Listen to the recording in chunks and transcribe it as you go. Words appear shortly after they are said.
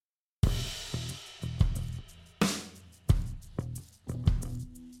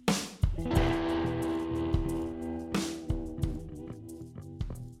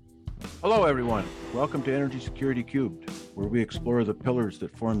Hello, everyone. Welcome to Energy Security Cubed, where we explore the pillars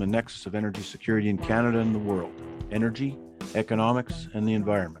that form the nexus of energy security in Canada and the world: energy, economics, and the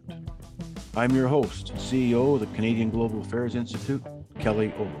environment. I'm your host, CEO of the Canadian Global Affairs Institute,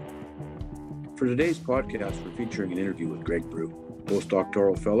 Kelly Ogle. For today's podcast, we're featuring an interview with Greg Brew,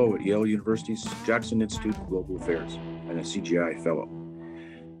 postdoctoral fellow at Yale University's Jackson Institute of Global Affairs and a CGI fellow.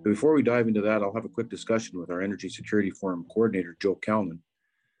 Before we dive into that, I'll have a quick discussion with our Energy Security Forum coordinator, Joe Kalman,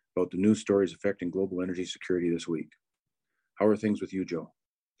 about the news stories affecting global energy security this week. How are things with you, Joe?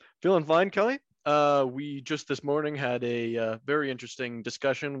 Feeling fine, Kelly. We just this morning had a very interesting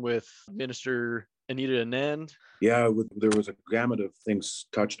discussion with Minister Anita Anand. Yeah, there was a gamut of things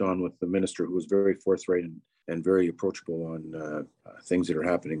touched on with the minister, who was very forthright and very approachable on things that are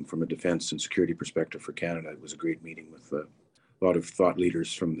happening from a defense and security perspective for Canada. It was a great meeting with a lot of thought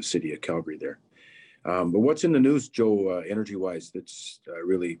leaders from the city of Calgary there. But what's in the news, Joe, energy-wise, that's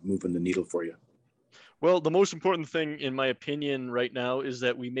really moving the needle for you? Well, the most important thing, in my opinion, right now is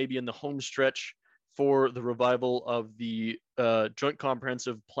that we may be in the home stretch for the revival of the Joint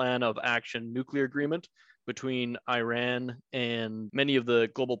Comprehensive Plan of Action nuclear agreement between Iran and many of the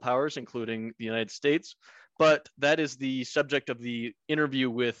global powers, including the United States. But that is the subject of the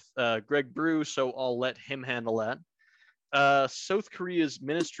interview with Greg Brew, so I'll let him handle that. South Korea's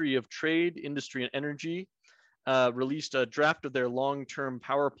Ministry of Trade, Industry, and Energy released a draft of their long-term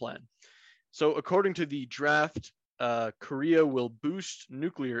power plan. So according to the draft, Korea will boost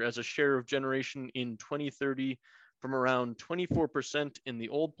nuclear as a share of generation in 2030 from around 24% in the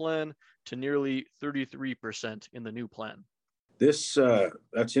old plan to nearly 33% in the new plan. That's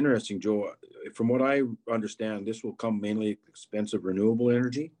interesting, Joe. From what I understand, this will come mainly at the expense of renewable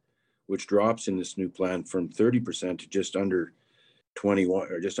energy, which drops in this new plan from 30% to just under 21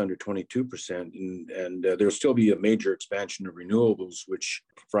 or just under 22%. And there'll still be a major expansion of renewables, which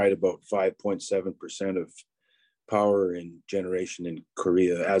provide about 5.7% of power and generation in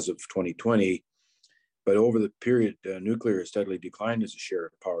Korea as of 2020. But over the period, nuclear has steadily declined as a share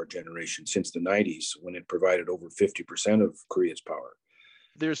of power generation since the 90s, when it provided over 50% of Korea's power.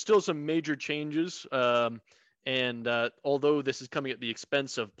 There's still some major changes. And although this is coming at the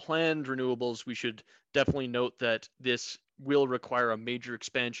expense of planned renewables, we should definitely note that this will require a major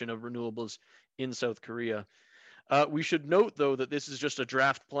expansion of renewables in South Korea. We should note, though, that this is just a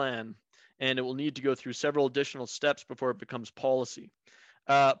draft plan, and it will need to go through several additional steps before it becomes policy.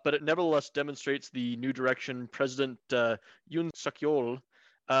 But it nevertheless demonstrates the new direction President Yoon Suk-yeol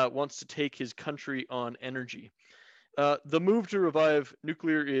wants to take his country on energy. The move to revive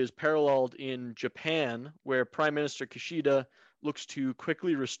nuclear is paralleled in Japan, where Prime Minister Kishida looks to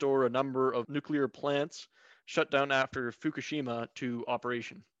quickly restore a number of nuclear plants shut down after Fukushima to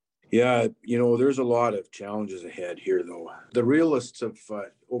operation. Yeah, there's a lot of challenges ahead here, though. The realists have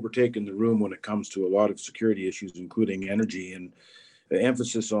overtaken the room when it comes to a lot of security issues, including energy and the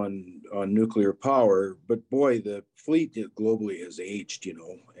emphasis on nuclear power. But boy, the fleet globally has aged,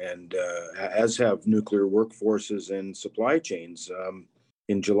 and as have nuclear workforces and supply chains.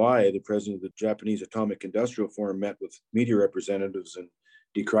 In July, the president of the Japanese Atomic Industrial Forum met with media representatives and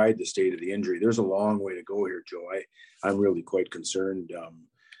decried the state of the injury. There's a long way to go here, Joe. I'm really quite concerned.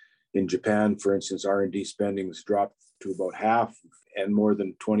 In Japan, for instance, R&D spending has dropped to about half, and more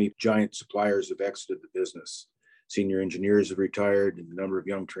than 20 giant suppliers have exited the business. Senior engineers have retired, and the number of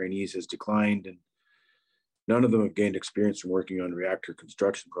young trainees has declined, and none of them have gained experience from working on reactor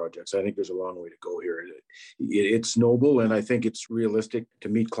construction projects. I think there's a long way to go here. It's noble, and I think it's realistic to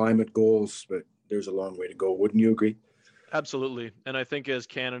meet climate goals, but there's a long way to go. Wouldn't you agree? Absolutely. And I think as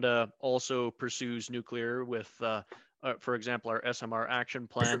Canada also pursues nuclear with, for example, our SMR action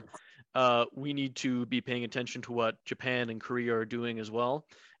plan, we need to be paying attention to what Japan and Korea are doing as well,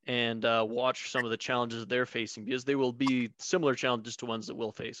 and watch some of the challenges they're facing, because they will be similar challenges to ones that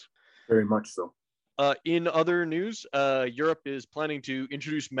we'll face. Very much so. In other news, Europe is planning to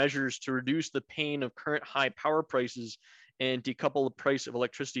introduce measures to reduce the pain of current high power prices and decouple the price of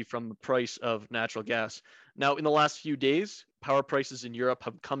electricity from the price of natural gas. Now, in the last few days, power prices in Europe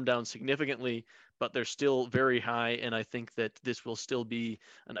have come down significantly, but they're still very high, and I think that this will still be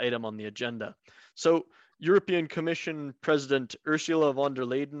an item on the agenda. So, European Commission President Ursula von der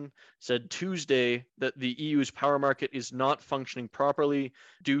Leyen said Tuesday that the EU's power market is not functioning properly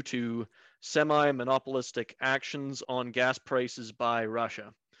due to semi-monopolistic actions on gas prices by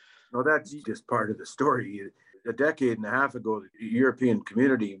Russia. No, that's just part of the story. A decade and a half ago, the European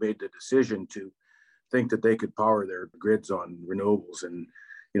community made the decision to think that they could power their grids on renewables, and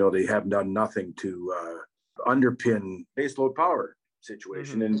they have done nothing to underpin baseload power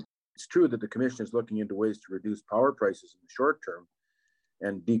situation. Mm-hmm. And it's true that the Commission is looking into ways to reduce power prices in the short term,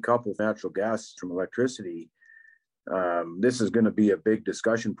 and decouple natural gas from electricity, this is going to be a big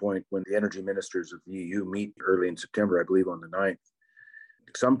discussion point when the energy ministers of the EU meet early in September, I believe on the 9th.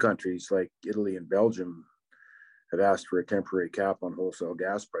 Some countries like Italy and Belgium have asked for a temporary cap on wholesale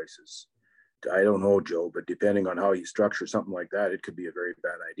gas prices. I don't know, Joe, but depending on how you structure something like that, it could be a very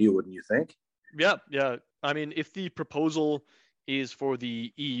bad idea, wouldn't you think? Yeah. I mean, if the proposal is for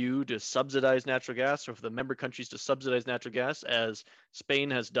the EU to subsidize natural gas, or for the member countries to subsidize natural gas, as Spain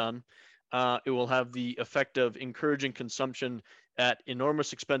has done, it will have the effect of encouraging consumption at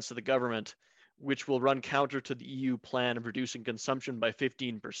enormous expense to the government, which will run counter to the EU plan of reducing consumption by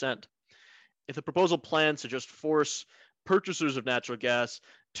 15%. If the proposal plans to just force purchasers of natural gas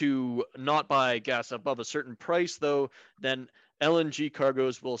to not buy gas above a certain price, though, then LNG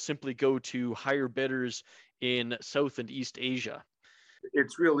cargoes will simply go to higher bidders in South and East Asia.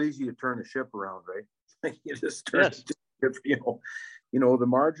 It's real easy to turn a ship around, right? You just turn Yes. it, the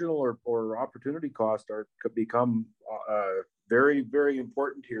marginal or opportunity cost could become very, very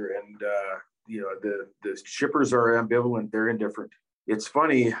important here. And the shippers are ambivalent; they're indifferent. It's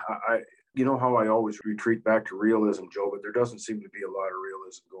funny. You know how I always retreat back to realism, Joe, but there doesn't seem to be a lot of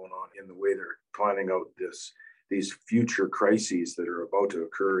realism going on in the way they're planning out these future crises that are about to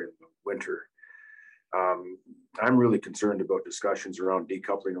occur in the winter. I'm really concerned about discussions around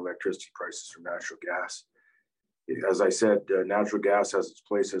decoupling electricity prices from natural gas. As I said, natural gas has its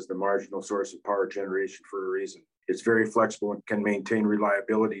place as the marginal source of power generation for a reason. It's very flexible and can maintain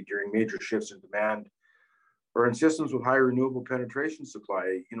reliability during major shifts in demand or in systems with high renewable penetration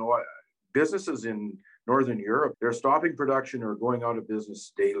supply. Businesses in Northern Europe, they're stopping production or going out of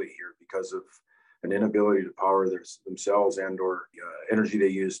business daily here because of an inability to power themselves and or energy they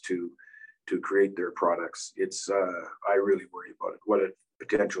use to create their products. I really worry about it, what a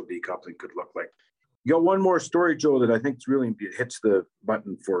potential decoupling could look like. You got one more story, Joe, that I think really hits the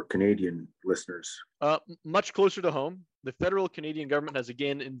button for Canadian listeners. Much closer to home, the federal Canadian government has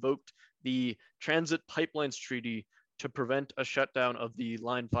again invoked the Transit Pipelines Treaty to prevent a shutdown of the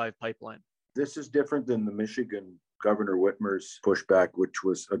Line 5 pipeline. This is different than the Michigan Governor Whitmer's pushback, which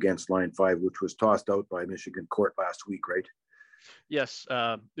was against Line 5, which was tossed out by Michigan court last week, right? Yes,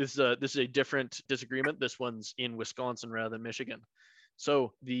 this is a different disagreement. This one's in Wisconsin rather than Michigan.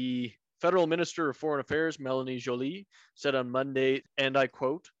 So the Federal Minister of Foreign Affairs, Melanie Joly, said on Monday, and I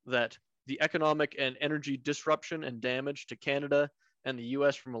quote, that the economic and energy disruption and damage to Canada and the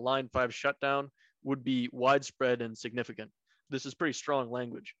U.S. from a Line 5 shutdown would be widespread and significant. This is pretty strong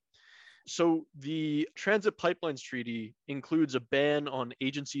language. So the Transit Pipelines Treaty includes a ban on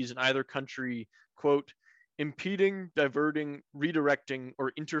agencies in either country, quote, impeding, diverting, redirecting,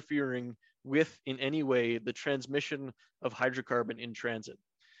 or interfering with in any way the transmission of hydrocarbon in transit.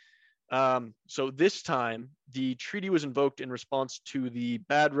 So this time, the treaty was invoked in response to the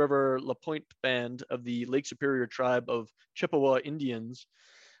Bad River La Pointe Band of the Lake Superior tribe of Chippewa Indians,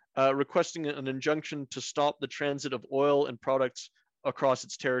 requesting an injunction to stop the transit of oil and products across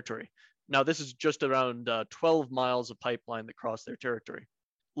its territory. Now, this is just around 12 miles of pipeline that cross their territory.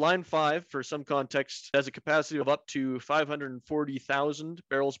 Line 5, for some context, has a capacity of up to 540,000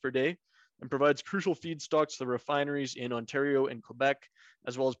 barrels per day and provides crucial feedstocks to the refineries in Ontario and Quebec,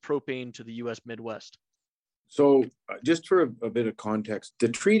 as well as propane to the U.S. Midwest. So just for a bit of context, the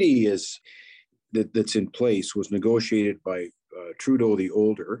treaty that's in place was negotiated by Trudeau the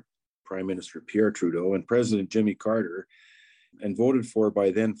older, Prime Minister Pierre Trudeau, and President Jimmy Carter, and voted for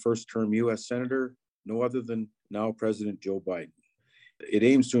by then first-term U.S. Senator, no other than now President Joe Biden. It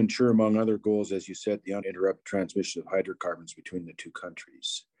aims to ensure, among other goals, as you said, the uninterrupted transmission of hydrocarbons between the two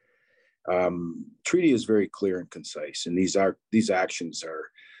countries. Treaty is very clear and concise, and these actions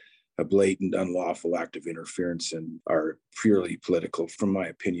are a blatant, unlawful act of interference and are purely political, from my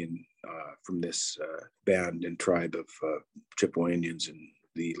opinion, from this band and tribe of Chippewa Indians in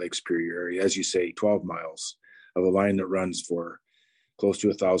the Lake Superior area. As you say, 12 miles of a line that runs for close to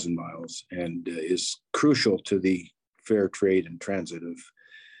 1,000 miles and is crucial to the fair trade and transit of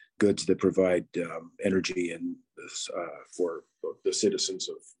goods that provide energy and for the citizens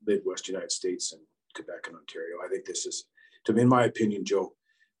of Midwest United States and Quebec and Ontario. I think this is, in my opinion, Joe,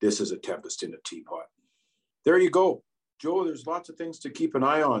 this is a tempest in a teapot. There you go. Joe, there's lots of things to keep an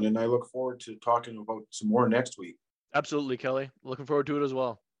eye on, and I look forward to talking about some more next week. Absolutely, Kelly. Looking forward to it as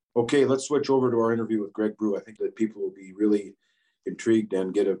well. Okay, let's switch over to our interview with Greg Brew. I think that people will be really intrigued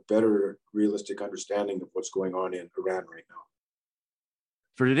and get a better realistic understanding of what's going on in Iran right now.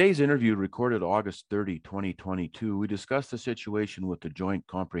 For today's interview, recorded August 30, 2022, we discussed the situation with the Joint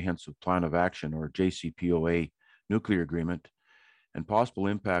Comprehensive Plan of Action, or JCPOA, nuclear agreement, and possible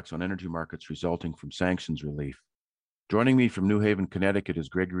impacts on energy markets resulting from sanctions relief. Joining me from New Haven, Connecticut is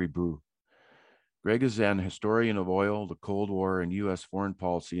Gregory Brew. Greg is an historian of oil, the Cold War, and U.S. foreign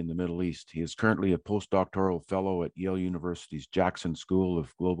policy in the Middle East. He is currently a postdoctoral fellow at Yale University's Jackson School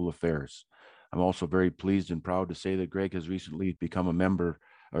of Global Affairs. I'm also very pleased and proud to say that Greg has recently become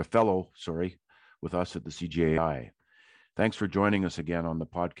a fellow, with us at the CJI. Thanks for joining us again on the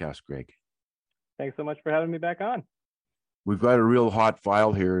podcast, Greg. Thanks so much for having me back on. We've got a real hot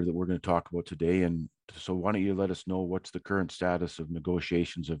file here that we're going to talk about today. And so why don't you let us know what's the current status of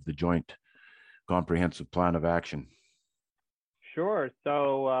negotiations of the Joint Comprehensive Plan of Action? Sure.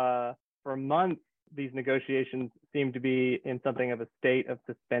 So for months, these negotiations seem to be in something of a state of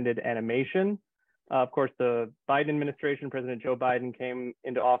suspended animation. Of course, the Biden administration, President Joe Biden, came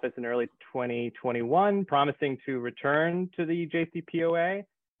into office in early 2021, promising to return to the JCPOA,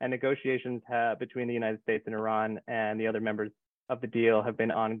 and negotiations between the United States and Iran and the other members of the deal have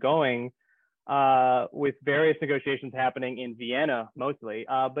been ongoing, with various negotiations happening in Vienna mostly,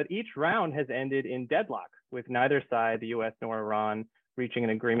 but each round has ended in deadlock, with neither side, the US nor Iran, reaching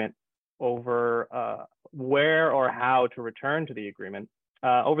an agreement over where or how to return to the agreement.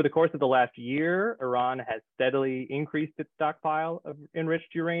 Over the course of the last year, Iran has steadily increased its stockpile of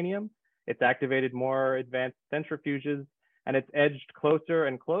enriched uranium. It's activated more advanced centrifuges, and it's edged closer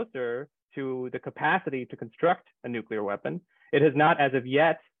and closer to the capacity to construct a nuclear weapon. It has not, as of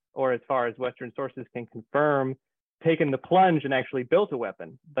yet, or as far as Western sources can confirm, taken the plunge and actually built a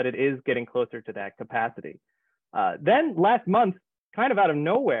weapon, but it is getting closer to that capacity. Then last month, kind of out of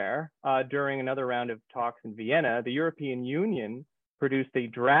nowhere, during another round of talks in Vienna, the European Union produced a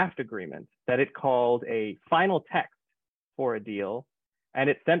draft agreement that it called a final text for a deal, and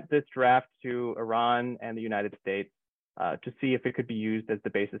it sent this draft to Iran and the United States to see if it could be used as the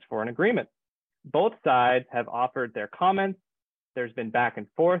basis for an agreement. Both sides have offered their comments. There's been back and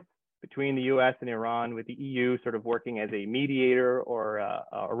forth between the US and Iran, with the EU sort of working as a mediator or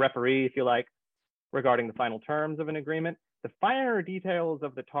a referee, if you like, regarding the final terms of an agreement. The finer details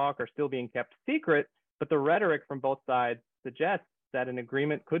of the talk are still being kept secret, but the rhetoric from both sides suggests that an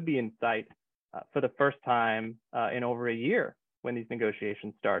agreement could be in sight for the first time in over a year when these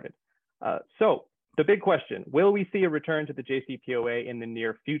negotiations started. So the big question, will we see a return to the JCPOA in the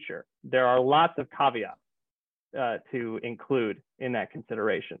near future? There are lots of caveats to include in that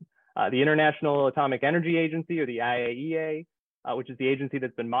consideration. The International Atomic Energy Agency, or the IAEA, which is the agency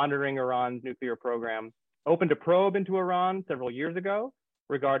that's been monitoring Iran's nuclear program, opened a probe into Iran several years ago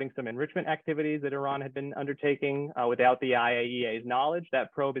regarding some enrichment activities that Iran had been undertaking without the IAEA's knowledge.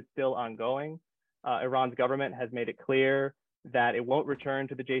 That probe is still ongoing. Iran's government has made it clear that it won't return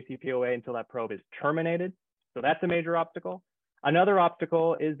to the JCPOA until that probe is terminated. So that's a major obstacle. Another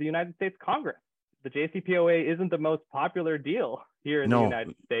obstacle is the United States Congress. The JCPOA isn't the most popular deal here in the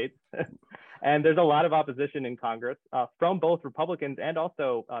United States. And there's a lot of opposition in Congress from both Republicans and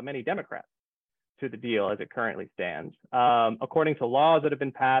also many Democrats to the deal as it currently stands. According to laws that have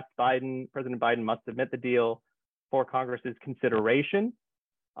been passed, President Biden must submit the deal for Congress's consideration.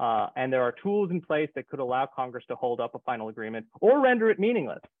 And there are tools in place that could allow Congress to hold up a final agreement or render it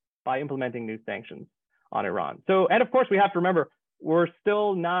meaningless by implementing new sanctions on Iran. So, and of course, we have to remember, we're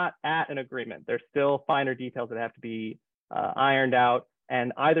still not at an agreement. There's still finer details that have to be ironed out,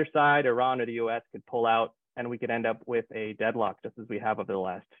 and either side, Iran or the US, could pull out, and we could end up with a deadlock, just as we have over the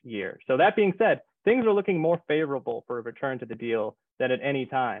last year. So that being said, things are looking more favorable for a return to the deal than at any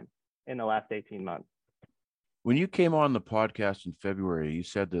time in the last 18 months. When you came on the podcast in February, you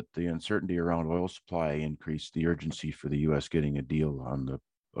said that the uncertainty around oil supply increased the urgency for the U.S. getting a deal on the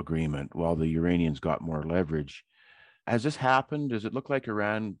agreement, while the Iranians got more leverage. Has this happened? Does it look like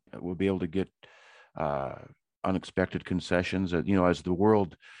Iran will be able to get unexpected concessions? As the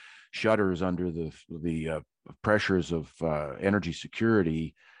world shudders under the pressures of energy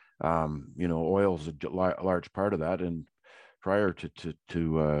security, oil is a large part of that. And prior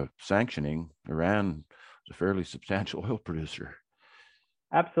to sanctioning, Iran was a fairly substantial oil producer.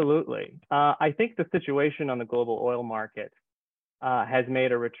 Absolutely. I think the situation on the global oil market has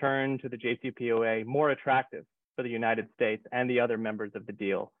made a return to the JCPOA more attractive for the United States and the other members of the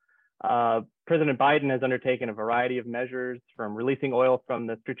deal. President Biden has undertaken a variety of measures, from releasing oil from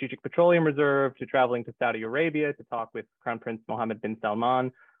the Strategic Petroleum Reserve to traveling to Saudi Arabia to talk with Crown Prince Mohammed bin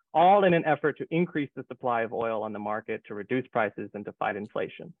Salman, all in an effort to increase the supply of oil on the market, to reduce prices and to fight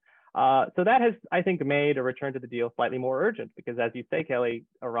inflation. So that has, I think, made a return to the deal slightly more urgent, because as you say, Kelly,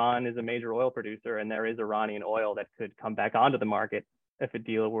 Iran is a major oil producer, and there is Iranian oil that could come back onto the market if a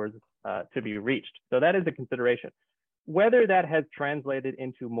deal was to be reached. So that is a consideration. Whether that has translated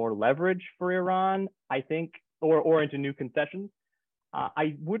into more leverage for Iran, I think, or into new concessions,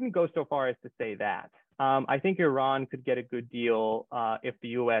 I wouldn't go so far as to say that. I think Iran could get a good deal if the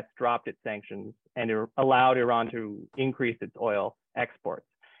US dropped its sanctions and allowed Iran to increase its oil exports.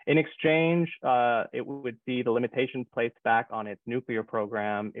 In exchange, it would see the limitations placed back on its nuclear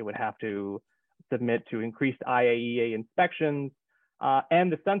program. It would have to submit to increased IAEA inspections,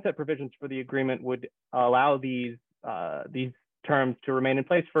 and the sunset provisions for the agreement would allow these terms to remain in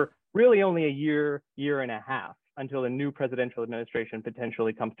place for really only a year and a half until a new presidential administration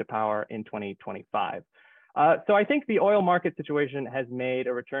potentially comes to power in 2025. So I think the oil market situation has made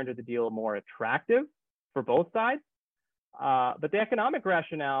a return to the deal more attractive for both sides. But the economic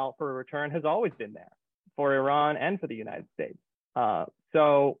rationale for a return has always been there for Iran and for the United States.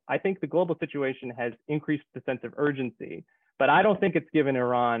 So I think the global situation has increased the sense of urgency, but I don't think it's given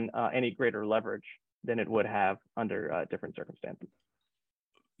Iran any greater leverage than it would have under different circumstances.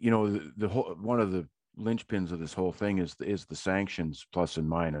 You know, the whole, one of the linchpins of this whole thing is the sanctions plus and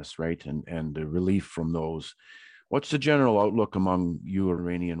minus, right? And the relief from those. What's the general outlook among you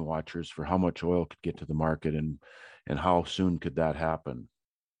Iranian watchers for how much oil could get to the market and how soon could that happen?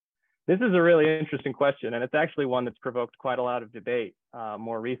 This is a really interesting question, and it's actually one that's provoked quite a lot of debate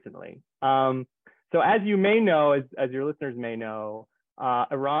more recently. So as you may know, as your listeners may know,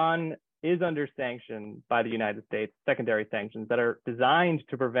 Iran is under sanction by the United States, secondary sanctions that are designed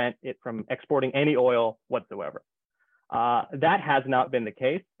to prevent it from exporting any oil whatsoever. That has not been the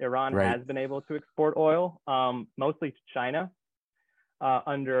case. Iran has been able to export oil, mostly to China,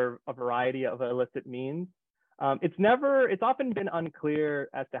 under a variety of illicit means. It's often been unclear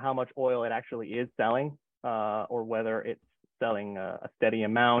as to how much oil it actually is selling, or whether it's selling a steady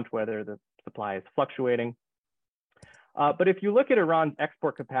amount, whether the supply is fluctuating. But if you look at Iran's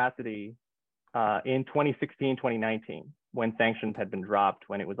export capacity in 2016, 2019, when sanctions had been dropped,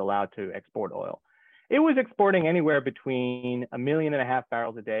 when it was allowed to export oil, it was exporting anywhere between 1.5 million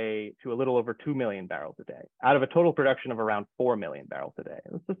barrels a day to a little over 2 million barrels a day, out of a total production of around 4 million barrels a day.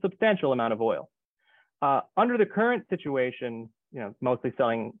 It's a substantial amount of oil. Under the current situation, mostly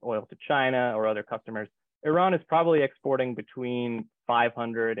selling oil to China or other customers, Iran is probably exporting between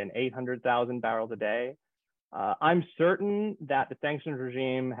 500 and 800,000 barrels a day. I'm certain that the sanctions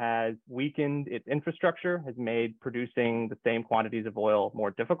regime has weakened its infrastructure, has made producing the same quantities of oil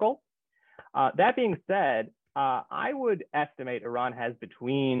more difficult. That being said, I would estimate Iran has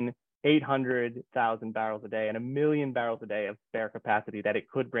between 800,000 barrels a day and 1 million barrels a day of spare capacity that it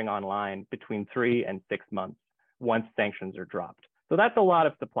could bring online between 3 and 6 months once sanctions are dropped. So that's a lot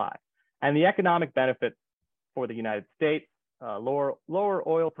of supply. And the economic benefits for the United States, lower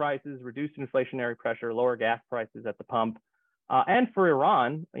oil prices, reduced inflationary pressure, lower gas prices at the pump, and for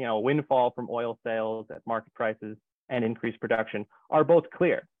Iran, a windfall from oil sales at market prices and increased production are both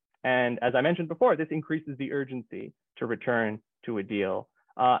clear. And as I mentioned before, this increases the urgency to return to a deal,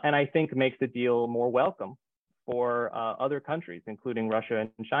 and I think makes the deal more welcome for other countries, including Russia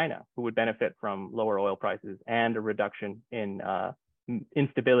and China, who would benefit from lower oil prices and a reduction in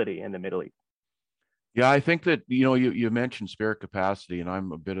instability in the Middle East. Yeah, I think that, you mentioned spare capacity, and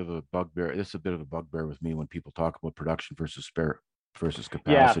I'm a bit of a bugbear. This is a bit of a bugbear with me when people talk about production versus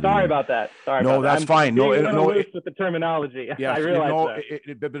capacity. Yeah, sorry about that. No, that's fine. No, with the terminology. Yes, I realize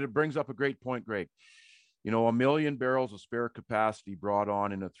that. But it brings up a great point, Greg. 1 million barrels of spare capacity brought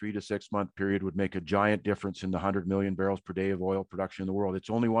on in a 3 to 6 month period would make a giant difference in the 100 million barrels per day of oil production in the world. It's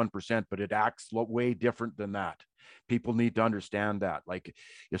only 1%, but it acts way different than that. People need to understand that,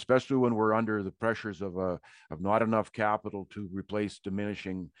 especially when we're under the pressures of not enough capital to replace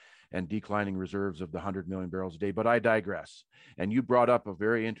diminishing and declining reserves of the 100 million barrels a day. But I digress. And you brought up a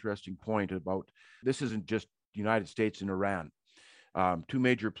very interesting point about this isn't just the United States and Iran. Two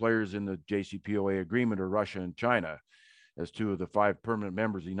major players in the JCPOA agreement are Russia and China as 2 of the 5 permanent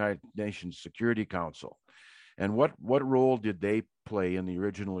members of the United Nations Security Council. And what role did they play in the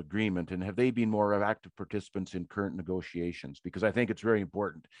original agreement? And have they been more active participants in current negotiations? Because I think it's very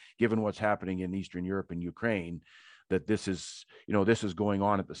important, given what's happening in Eastern Europe and Ukraine, that this is going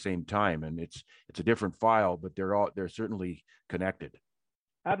on at the same time. And it's a different file, but they're certainly connected.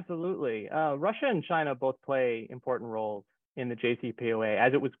 Absolutely. Russia and China both play important roles in the JCPOA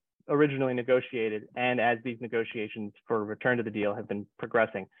as it was originally negotiated and as these negotiations for return to the deal have been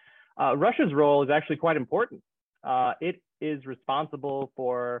progressing. Russia's role is actually quite important. It is responsible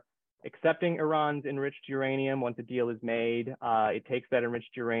for accepting Iran's enriched uranium once a deal is made. It takes that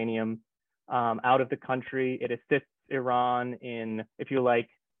enriched uranium out of the country. It assists Iran in, if you like,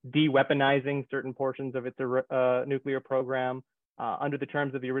 de-weaponizing certain portions of its nuclear program. Under the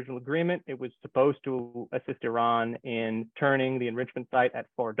terms of the original agreement, it was supposed to assist Iran in turning the enrichment site at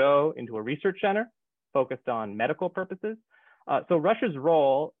Fordow into a research center focused on medical purposes. So Russia's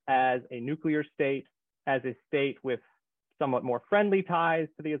role as a nuclear state as a state with somewhat more friendly ties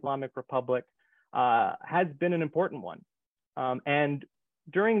to the Islamic Republic has been an important one. And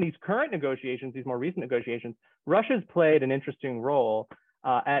during these current negotiations, these more recent negotiations, Russia's played an interesting role.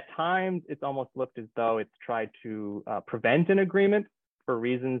 At times, it's almost looked as though it's tried to prevent an agreement for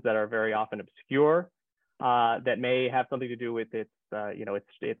reasons that are very often obscure, that may have something to do with its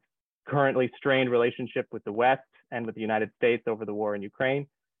currently strained relationship with the West and with the United States over the war in Ukraine.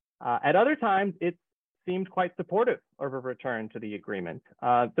 At other times, it's seemed quite supportive of a return to the agreement.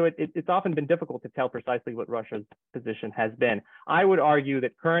 So it's often been difficult to tell precisely what Russia's position has been. I would argue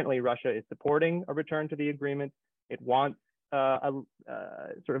that currently Russia is supporting a return to the agreement. It wants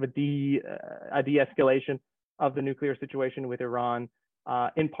sort of a de-escalation of the nuclear situation with Iran,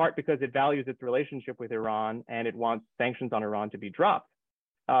 in part because it values its relationship with Iran and it wants sanctions on Iran to be dropped.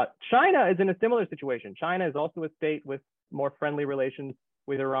 China is in a similar situation. China is also a state with more friendly relations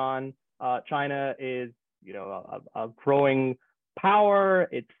with Iran. China is, a growing power.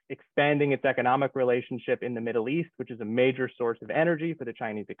 It's expanding its economic relationship in the Middle East, which is a major source of energy for the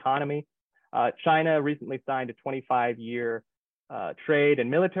Chinese economy. China recently signed a 25-year trade and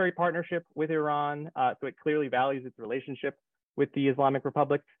military partnership with Iran, so it clearly values its relationship with the Islamic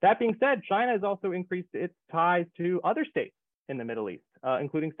Republic. That being said, China has also increased its ties to other states in the Middle East,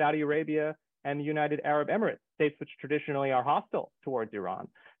 including Saudi Arabia and the United Arab Emirates, states which traditionally are hostile towards Iran.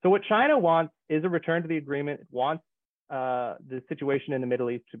 So what China wants is a return to the agreement. It wants the situation in the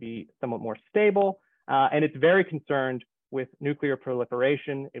Middle East to be somewhat more stable, and it's very concerned with nuclear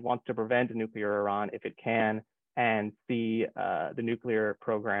proliferation. It wants to prevent a nuclear Iran if it can, and see the nuclear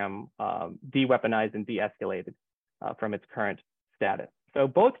program de-weaponized and de-escalated from its current status. So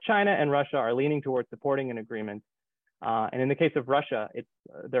both China and Russia are leaning towards supporting an agreement. And in the case of Russia, it's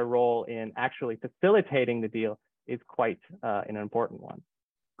their role in actually facilitating the deal is quite an important one.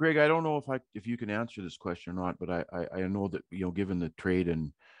 Greg, I don't know if you can answer this question or not, but I know that, given the trade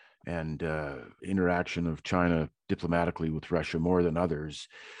and interaction of China diplomatically with Russia more than others,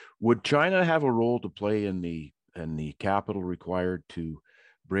 would China have a role to play in the capital required to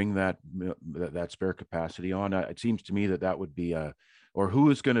bring that spare capacity on? It seems to me that would be or who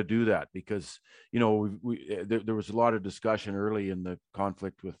is going to do that? Because there was a lot of discussion early in the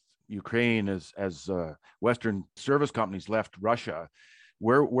conflict with Ukraine as Western service companies left Russia.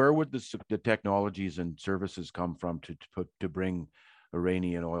 Where would the technologies and services come from to bring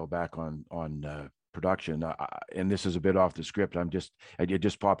Iranian oil back on production? And this is a bit off the script. It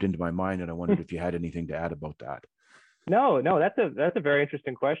just popped into my mind, and I wondered if you had anything to add about that. No, that's a very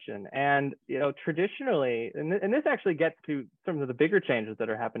interesting question. And traditionally, and this actually gets to some of the bigger changes that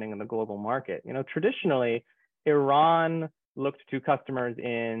are happening in the global market. Traditionally, Iran looked to customers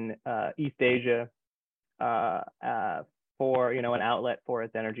in East Asia for an outlet for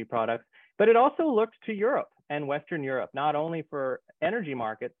its energy products, but it also looked to Europe and Western Europe, not only for energy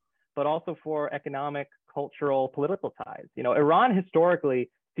markets, but also for economic, cultural, political ties. Iran historically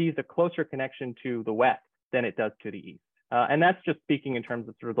sees a closer connection to the West than it does to the East. And that's just speaking in terms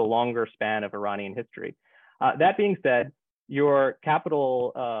of sort of the longer span of Iranian history. That being said, your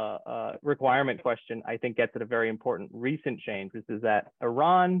capital requirement question, I think, gets at a very important recent change, which is that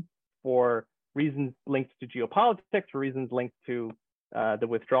Iran, for reasons linked to geopolitics, for reasons linked to the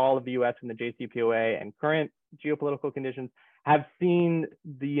withdrawal of the US from the JCPOA and current geopolitical conditions, have seen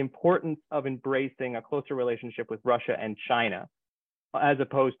the importance of embracing a closer relationship with Russia and China, as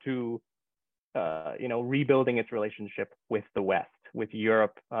opposed to rebuilding its relationship with the West, with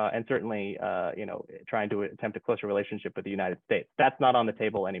Europe, and certainly, trying to attempt a closer relationship with the United States. That's not on the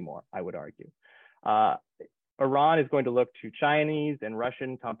table anymore, I would argue. Iran is going to look to Chinese and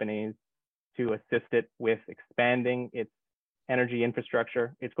Russian companies to assist it with expanding its energy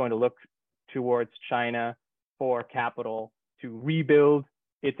infrastructure. It's going to look towards China for capital to rebuild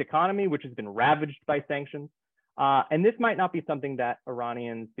its economy, which has been ravaged by sanctions. And this might not be something that the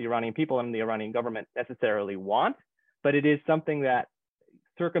Iranian people and the Iranian government necessarily want, but it is something that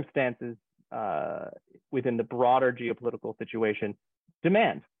circumstances within the broader geopolitical situation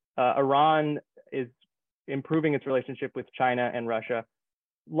demand. Iran is improving its relationship with China and Russia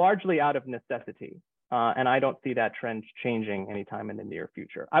largely out of necessity. And I don't see that trend changing anytime in the near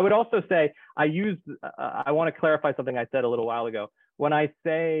future. I would also say, I want to clarify something I said a little while ago. When I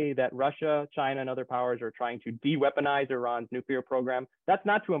say that Russia, China, and other powers are trying to de-weaponize Iran's nuclear program, that's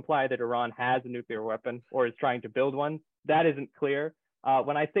not to imply that Iran has a nuclear weapon or is trying to build one. That isn't clear.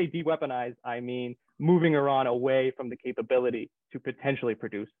 When I say de-weaponize, I mean moving Iran away from the capability to potentially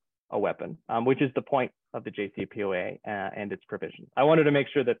produce a weapon, which is the point of the JCPOA and its provisions. I wanted to make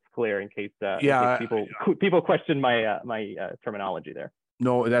sure that's clear in case, people question my terminology there.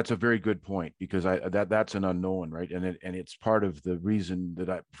 No, that's a very good point, because that's an unknown, right? And it's part of the reason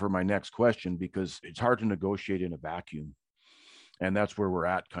that for my next question, because it's hard to negotiate in a vacuum. And that's where we're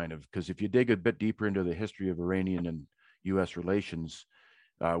at, kind of, because if you dig a bit deeper into the history of Iranian and US relations,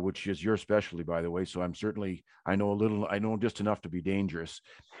 which is your specialty, by the way, so I know just enough to be dangerous.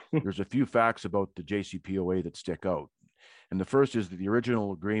 There's a few facts about the JCPOA that stick out. And the first is that the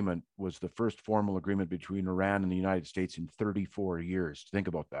original agreement was the first formal agreement between Iran and the United States in 34 years. Think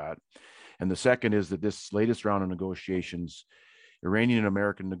about that. And the second is that this latest round of negotiations, Iranian and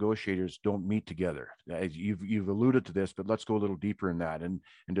American negotiators don't meet together. You've alluded to this, but let's go a little deeper in that. And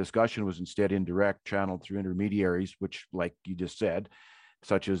discussion was instead indirect, channeled through intermediaries, which, like you just said,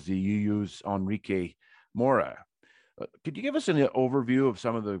 such as the UU's Enrique Mora. Could you give us an overview of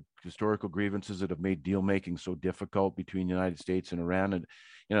some of the historical grievances that have made deal making so difficult between the United States and Iran? And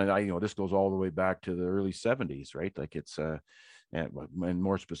this goes all the way back to the early 70s, right? Like and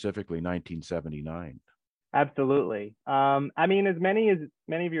more specifically 1979. Absolutely. I mean, as many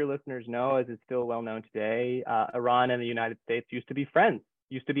of your listeners know, as is still well known today, Iran and the United States used to be friends,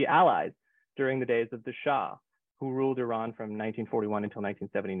 used to be allies during the days of the Shah, who ruled Iran from 1941 until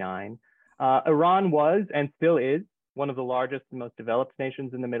 1979. Iran was and still is one of the largest and most developed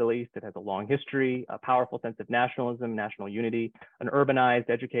nations in the Middle East. It has a long history, a powerful sense of nationalism, national unity, an urbanized,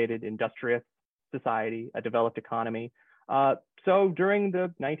 educated, industrious society, a developed economy. So during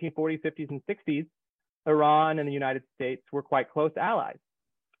the 1940s, 50s, and 60s, Iran and the United States were quite close allies.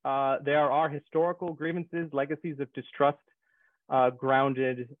 There are historical grievances, legacies of distrust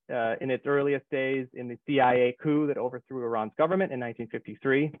grounded in its earliest days in the CIA coup that overthrew Iran's government in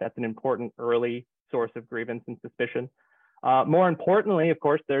 1953. That's an important early source of grievance and suspicion. More importantly, of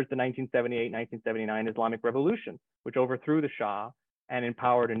course, there's the 1978-1979 Islamic Revolution, which overthrew the Shah and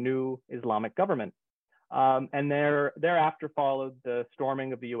empowered a new Islamic government. And thereafter followed the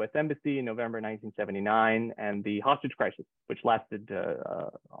storming of the US Embassy in November 1979 and the hostage crisis, which lasted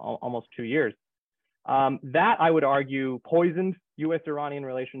almost 2 years. That, I would argue, poisoned US-Iranian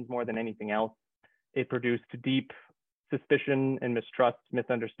relations more than anything else. It produced deep suspicion and mistrust,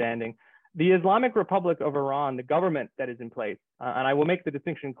 misunderstanding. The Islamic Republic of Iran, the government that is in place, and I will make the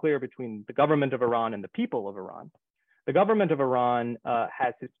distinction clear between the government of Iran and the people of Iran. The government of Iran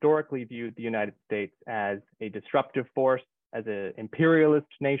has historically viewed the United States as a disruptive force, as an imperialist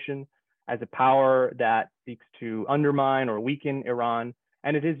nation, as a power that seeks to undermine or weaken Iran.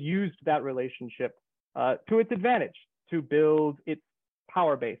 And it has used that relationship to its advantage to build its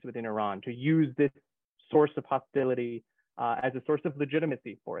power base within Iran, to use this source of hostility as a source of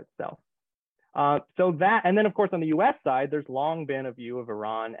legitimacy for itself. So that, and then of course on the US side, there's long been a view of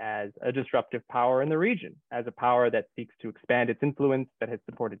Iran as a disruptive power in the region, as a power that seeks to expand its influence, that has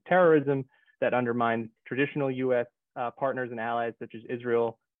supported terrorism, that undermines traditional US partners and allies such as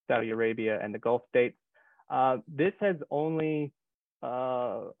Israel, Saudi Arabia, and the Gulf states. This has only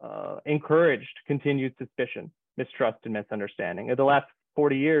encouraged continued suspicion, mistrust, and misunderstanding. In the last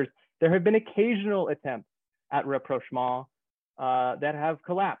 40 years, there have been occasional attempts at rapprochement that have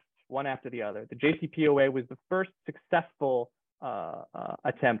collapsed one after the other. The JCPOA was the first successful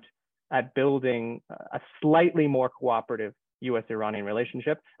attempt at building a slightly more cooperative US-Iranian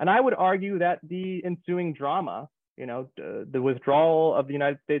relationship. And I would argue that the ensuing drama, the withdrawal of the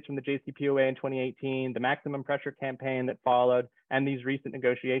United States from the JCPOA in 2018, the maximum pressure campaign that followed, and these recent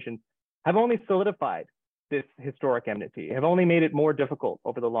negotiations have only solidified this historic enmity, have only made it more difficult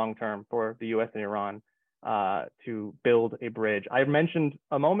over the long term for the US and Iran to build a bridge. I mentioned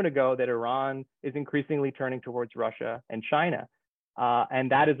a moment ago that Iran is increasingly turning towards Russia and China,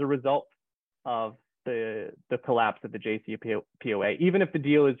 and that is a result of the collapse of the JCPOA. Even if the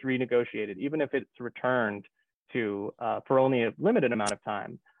deal is renegotiated, even if it's returned to for only a limited amount of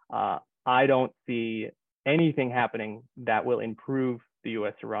time, I don't see anything happening that will improve the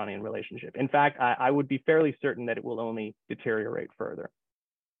US-Iranian relationship. In fact, I would be fairly certain that it will only deteriorate further.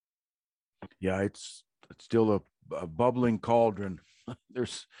 Yeah, it's still a bubbling cauldron.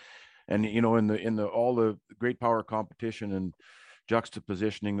 In the all the great power competition and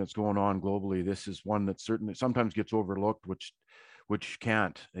juxtapositioning that's going on globally, this is one that certainly sometimes gets overlooked, which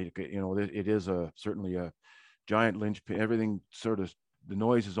can't. It is certainly a giant linchpin. Everything sort of, the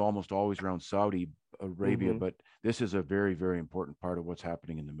noise is almost always around Saudi Arabia, but this is a very, very important part of what's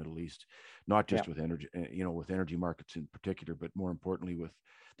happening in the Middle East, not just with energy, with energy markets in particular, but more importantly with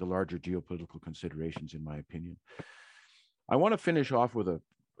the larger geopolitical considerations, in my opinion. I want to finish off with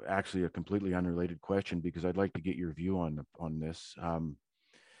actually a completely unrelated question, because I'd like to get your view on this.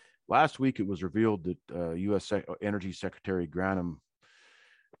 Last week, it was revealed that U.S. Energy Secretary Granholm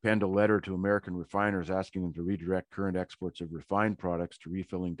penned a letter to American refiners asking them to redirect current exports of refined products to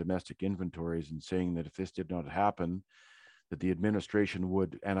refilling domestic inventories, and saying that if this did not happen, that the administration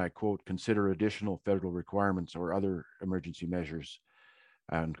would, and I quote, consider additional federal requirements or other emergency measures,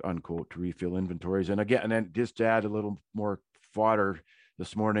 and unquote, to refill inventories. And again, and then just to add a little more fodder,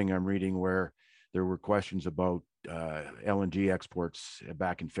 this morning I'm reading where there were questions about LNG exports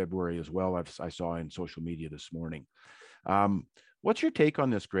back in February as well. I saw in social media this morning. What's your take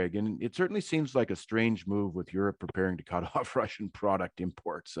on this, Greg? And it certainly seems like a strange move with Europe preparing to cut off Russian product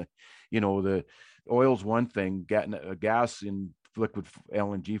imports. The oil's one thing, gas in liquid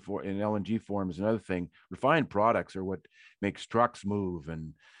LNG form is another thing. Refined products are what makes trucks move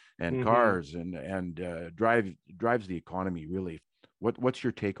and cars and drives the economy, really. What's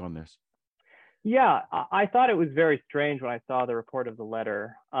your take on this? Yeah, I thought it was very strange when I saw the report of the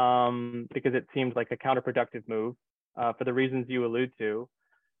letter, because it seemed like a counterproductive move for the reasons you allude to.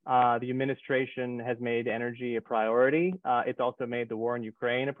 The administration has made energy a priority. It's also made the war in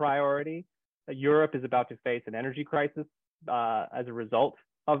Ukraine a priority. Europe is about to face an energy crisis as a result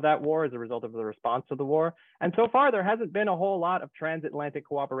of that war, as a result of the response to the war. And so far, there hasn't been a whole lot of transatlantic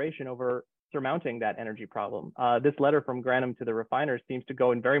cooperation over surmounting that energy problem. This letter from Granum to the refiners seems to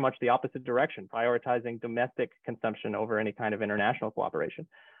go in very much the opposite direction, prioritizing domestic consumption over any kind of international cooperation.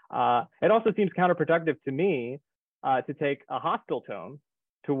 It also seems counterproductive to me to take a hostile tone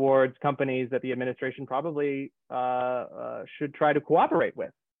towards companies that the administration probably should try to cooperate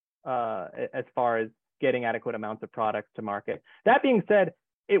with as far as getting adequate amounts of products to market. That being said,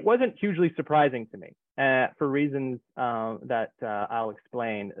 it wasn't hugely surprising to me for reasons that I'll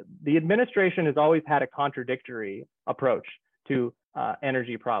explain. The administration has always had a contradictory approach to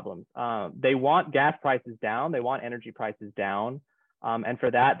energy problems. They want gas prices down, they want energy prices down. And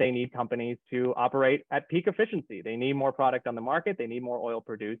for that, they need companies to operate at peak efficiency. They need more product on the market, they need more oil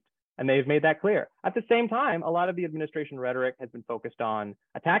produced, and they've made that clear. At the same time, a lot of the administration rhetoric has been focused on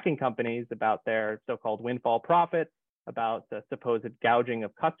attacking companies about their so-called windfall profits, about the supposed gouging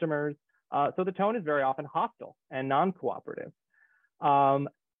of customers. So the tone is very often hostile and non-cooperative.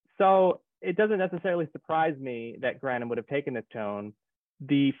 So it doesn't necessarily surprise me that Granum would have taken this tone.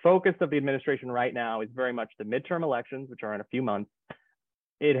 The focus of the administration right now is very much the midterm elections, which are in a few months.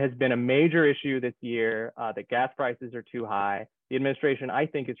 It has been a major issue this year that gas prices are too high. The administration, I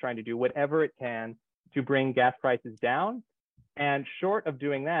think, is trying to do whatever it can to bring gas prices down. And short of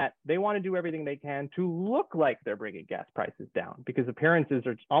doing that, they want to do everything they can to look like they're bringing gas prices down, because appearances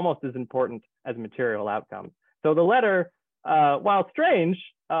are almost as important as material outcomes. So the letter, while strange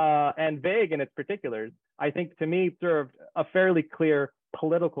and vague in its particulars, I think to me served a fairly clear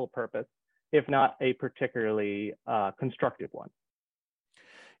political purpose, if not a particularly constructive one.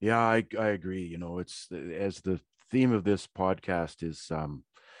 Yeah, I agree. It's as the theme of this podcast is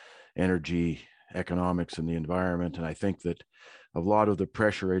energy, economics, and the environment, and I think that a lot of the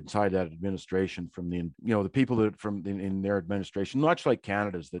pressure inside that administration from the people that in their administration, much like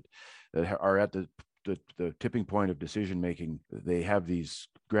Canada's, that are at the tipping point of decision making, they have these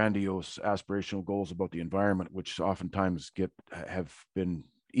grandiose aspirational goals about the environment, which oftentimes have been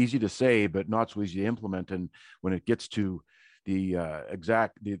easy to say but not so easy to implement. And when it gets to the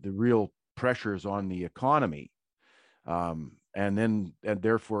real pressures on the economy, and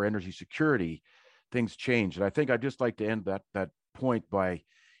therefore energy security, things change. And I think I'd just like to end that point by,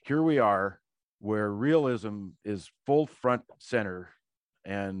 here we are where realism is full front center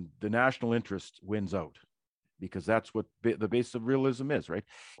and the national interest wins out, because that's what the base of realism is, right?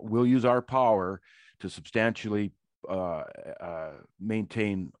 We'll use our power to substantially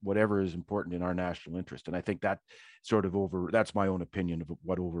maintain whatever is important in our national interest. And I think that that's my own opinion of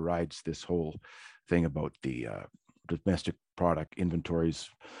what overrides this whole thing about the domestic product inventories.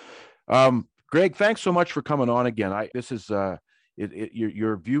 Greg, thanks so much for coming on again.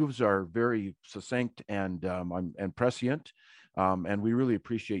 Your views are very succinct and prescient, and we really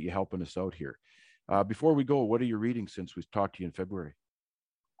appreciate you helping us out here. Before we go, what are you reading since we talked to you in February?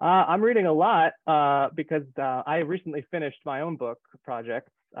 I'm reading a lot because I recently finished my own book project.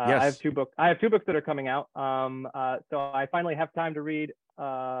 Yes. I have two books that are coming out. So I finally have time to read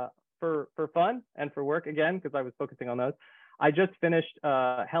for fun and for work again, because I was focusing on those. I just finished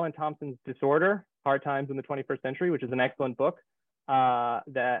Helen Thompson's Disorder: Hard Times in the 21st Century, which is an excellent book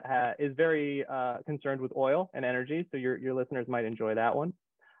that is very concerned with oil and energy. So your listeners might enjoy that one.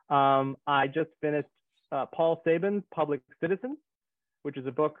 I just finished Paul Sabin's Public Citizens, which is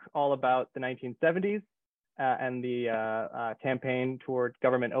a book all about the 1970s and the campaign toward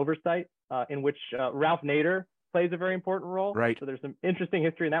government oversight, in which Ralph Nader plays a very important role. Right. So there's some interesting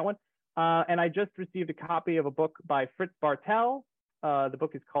history in that one. And I just received a copy of a book by Fritz Bartel The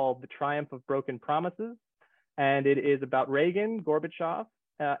book is called The Triumph of Broken Promises, and it is about Reagan, Gorbachev,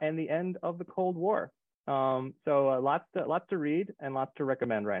 and the end of the Cold War. So lots to read and lots to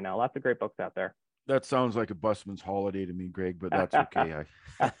recommend right now. Lots of great books out there. That sounds like a busman's holiday to me, Greg, but that's okay.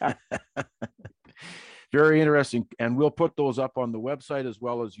 Very interesting. And we'll put those up on the website as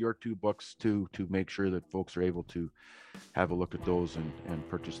well as your two books to make sure that folks are able to have a look at those and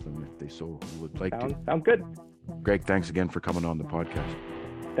purchase them if they so would like to. Sounds good. Greg, thanks again for coming on the podcast.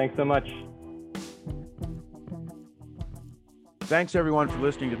 Thanks so much. Thanks everyone for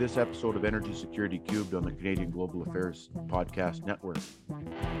listening to this episode of Energy Security Cubed on the Canadian Global Affairs Podcast Network.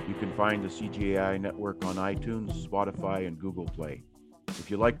 You can find the CGAI network on iTunes, Spotify, and Google Play.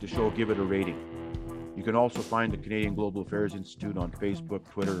 If you like the show, give it a rating. You can also find the Canadian Global Affairs Institute on Facebook,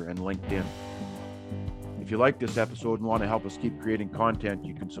 Twitter, and LinkedIn. If you like this episode and want to help us keep creating content,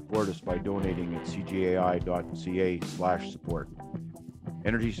 you can support us by donating at cgai.ca/support.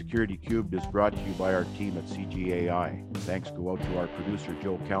 Energy Security Cubed is brought to you by our team at CGAI. Thanks go out to our producer,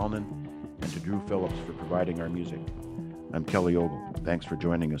 Joe Callinan, and to Drew Phillips for providing our music. I'm Kelly Ogle. Thanks for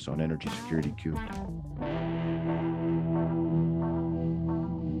joining us on Energy Security Cubed.